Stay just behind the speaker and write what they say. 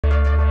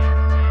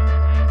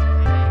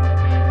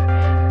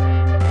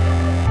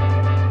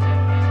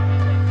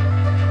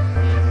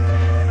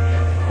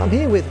I'm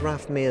here with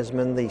Raf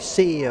Meersman, the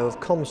CEO of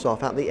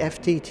Comsoft at the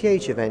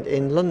FTTH event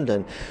in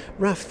London.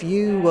 Raf,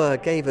 you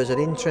gave us an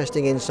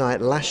interesting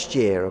insight last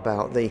year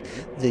about the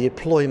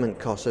deployment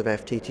costs of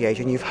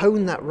FTTH, and you've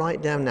honed that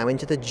right down now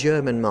into the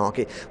German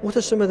market. What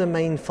are some of the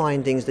main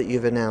findings that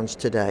you've announced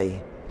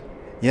today?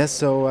 Yes,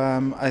 so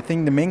I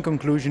think the main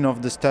conclusion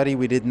of the study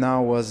we did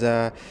now was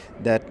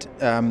that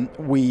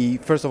we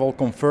first of all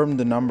confirmed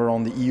the number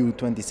on the EU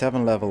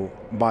 27 level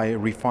by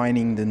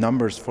refining the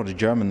numbers for the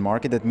German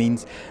market. That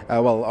means,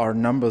 well, our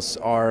numbers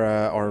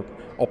are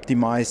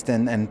optimized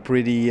and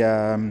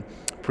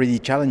pretty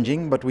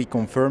challenging, but we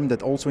confirmed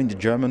that also in the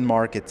German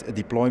market a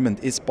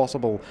deployment is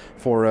possible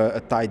for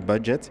a tight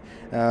budget.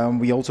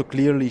 We also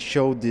clearly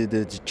showed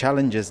the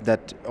challenges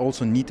that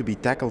also need to be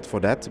tackled for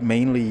that.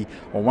 Mainly,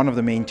 or one of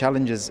the main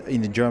challenges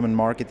in the German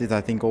market is,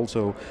 I think,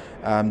 also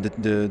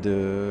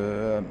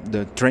the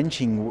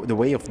trenching, the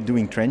way of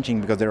doing trenching,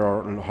 because there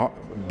are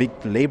big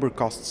labor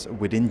costs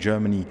within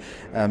Germany.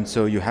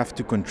 So you have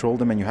to control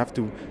them and you have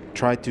to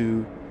try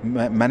to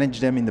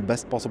manage them in the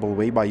best possible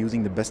way by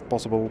using the best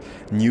possible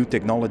new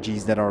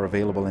technologies that are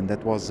available, and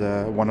that was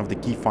one of the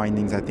key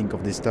findings, I think,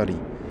 of this study.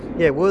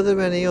 Yeah, were there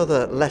any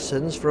other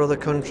lessons for other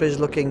countries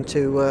looking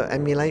to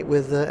emulate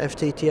with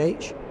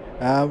FTTH?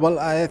 Well,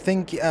 I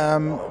think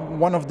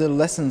one of the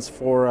lessons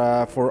for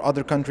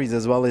other countries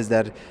as well is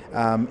that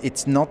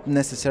it's not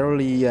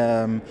necessarily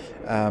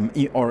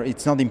or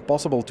it's not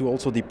impossible to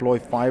also deploy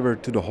fiber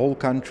to the whole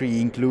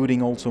country,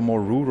 including also more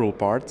rural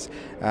parts,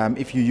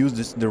 if you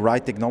use the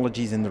right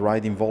technologies and the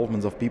right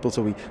involvement of people.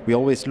 So we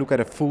always look at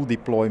a full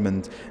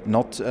deployment,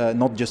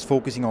 not just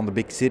focusing on the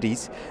big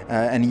cities,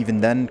 and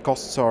even then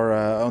costs are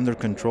under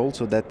control.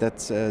 So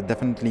that's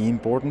definitely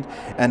important,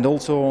 and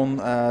also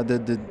on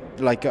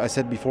like I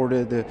said before,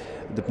 the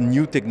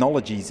new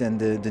technologies and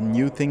the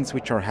new things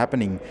which are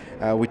happening,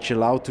 which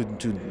allow to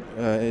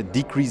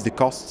decrease the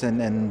costs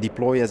and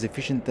deploy as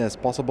efficient as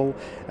possible,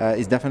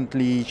 is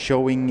definitely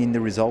showing in the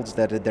results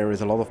that there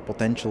is a lot of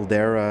potential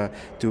there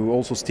to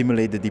also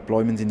stimulate the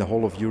deployments in the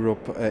whole of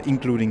Europe,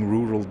 including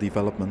rural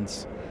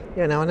developments.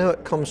 Yeah, now I know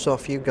at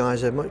Comsoft you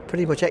guys are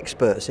pretty much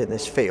experts in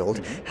this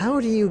field. Mm-hmm. How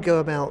do you go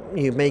about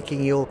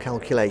making your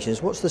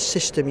calculations? What's the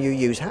system you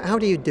use? How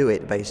do you do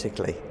it,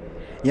 basically?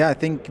 Yeah, I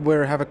think we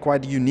have a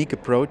quite unique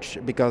approach,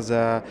 because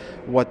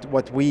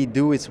what we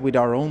do is with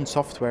our own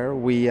software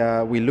we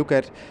look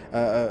at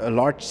a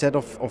large set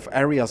of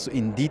areas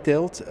in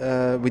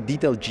with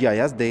detailed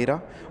GIS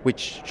data,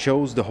 which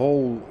shows the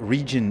whole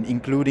region,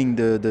 including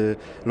the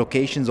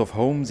locations of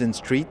homes and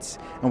streets,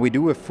 and we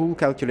do a full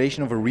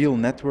calculation of a real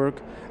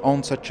network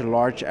on such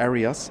large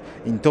areas.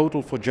 In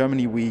total for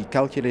Germany we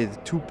calculated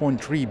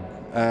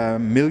 2.3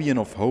 million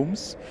of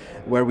homes,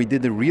 where we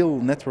did a real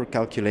network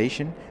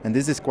calculation, and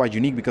this is quite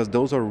unique because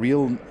those are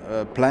real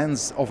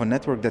plans of a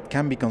network that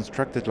can be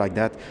constructed like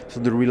that.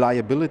 So the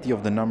reliability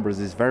of the numbers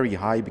is very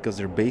high because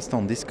they're based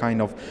on this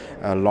kind of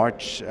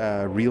large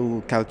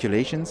real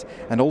calculations.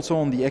 And also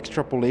on the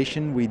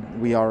extrapolation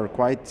we are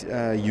quite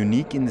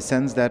unique in the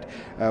sense that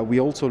we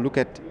also look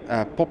at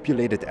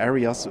populated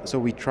areas, so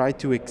we try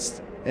to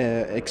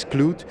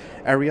exclude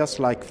areas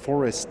like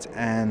forest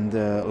and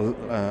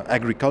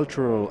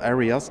agricultural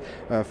areas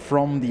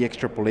from the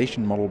extrapolation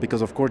model,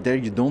 because of course there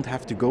you don't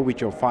have to go with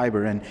your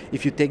fiber, and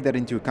if you take that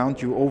into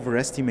account you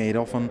overestimate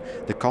often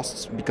the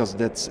costs, because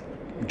that's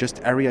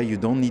just area you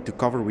don't need to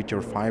cover with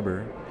your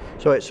fiber.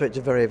 So it's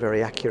very,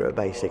 very accurate,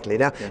 basically.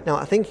 Now, yeah. Now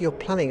I think you're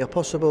planning a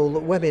possible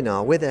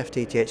webinar with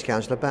FTTH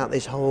Council about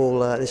this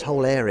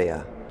whole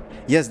area.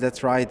 Yes,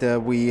 that's right.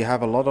 We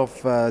have a lot of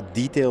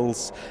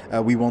details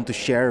we want to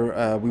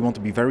share. We want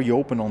to be very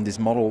open on this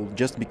model,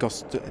 just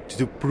because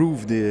to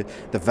prove the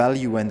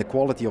value and the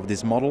quality of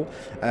this model.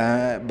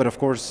 But of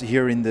course,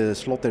 here in the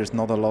slot there's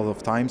not a lot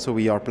of time, so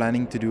we are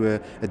planning to do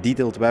a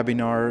detailed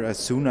webinar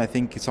soon, I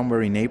think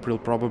somewhere in April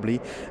probably,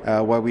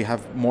 where we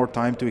have more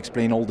time to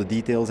explain all the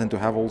details and to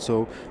have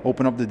also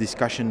open up the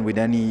discussion with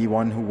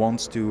anyone who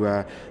wants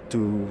to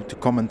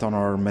comment on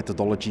our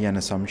methodology and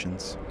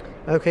assumptions.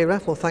 Okay,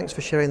 Raf, well, thanks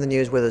for sharing the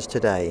news with us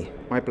today.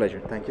 My pleasure,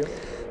 thank you.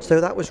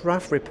 So that was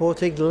Raf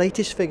reporting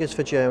latest figures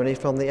for Germany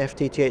from the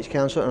FTTH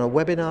Council, and a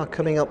webinar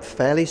coming up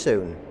fairly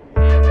soon.